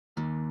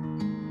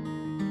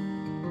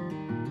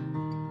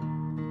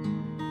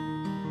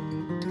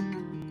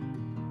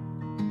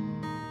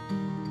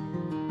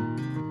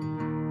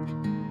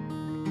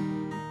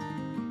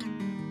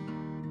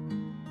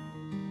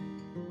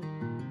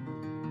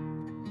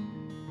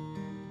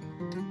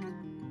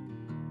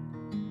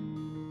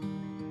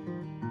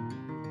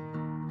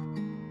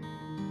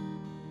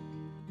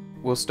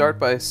We'll start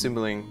by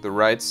assembling the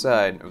right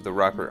side of the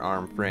rocker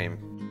arm frame.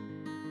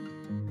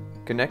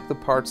 Connect the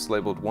parts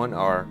labeled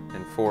 1R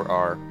and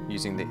 4R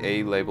using the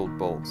A labeled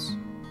bolts.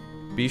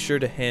 Be sure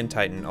to hand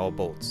tighten all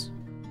bolts.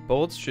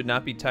 Bolts should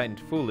not be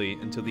tightened fully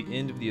until the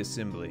end of the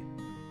assembly.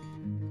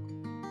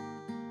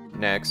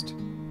 Next,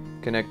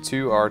 connect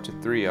 2R to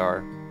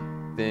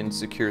 3R, then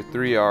secure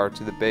 3R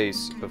to the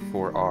base of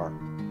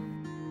 4R.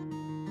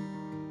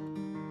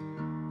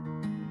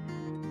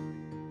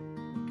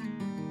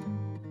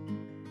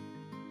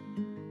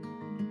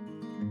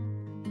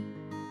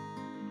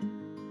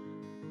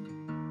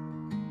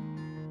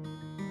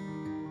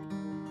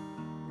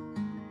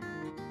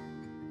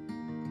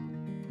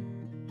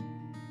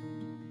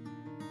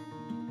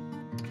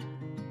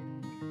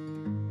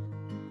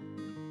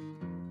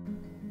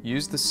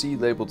 Use the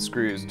C-labeled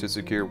screws to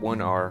secure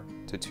 1R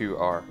to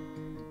 2R.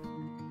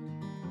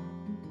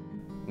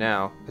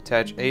 Now,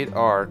 attach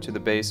 8R to the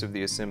base of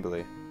the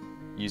assembly,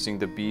 using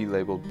the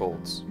B-labeled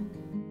bolts.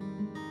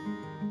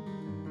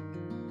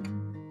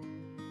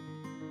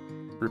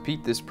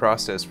 Repeat this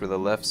process for the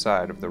left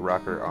side of the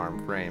rocker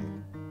arm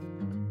frame.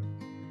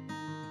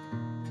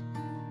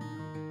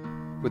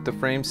 With the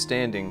frame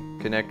standing,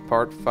 connect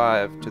part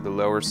 5 to the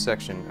lower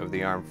section of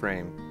the arm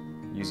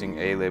frame, using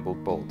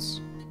A-labeled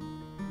bolts.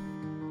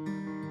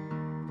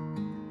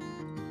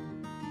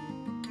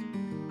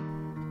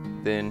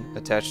 Then,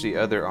 attach the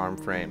other arm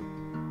frame.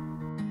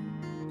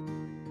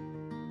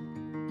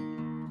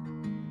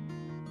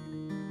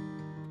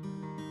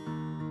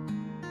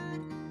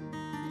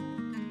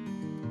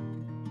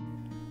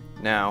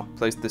 Now,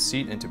 place the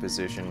seat into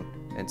position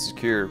and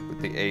secure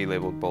with the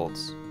A-labeled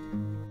bolts.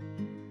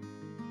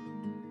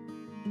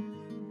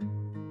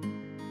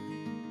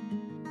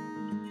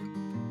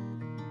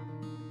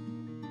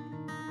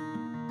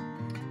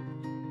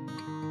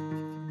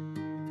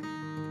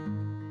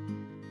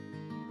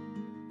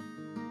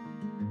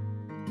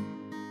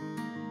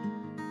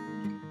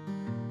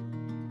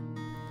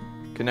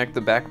 Connect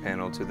the back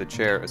panel to the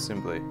chair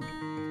assembly.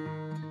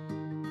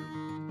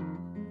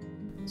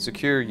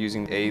 Secure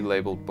using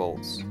A-labeled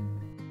bolts.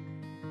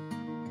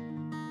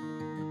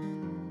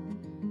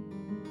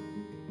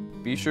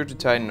 Be sure to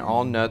tighten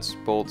all nuts,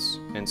 bolts,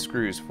 and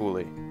screws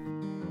fully.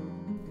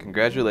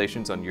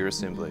 Congratulations on your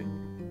assembly.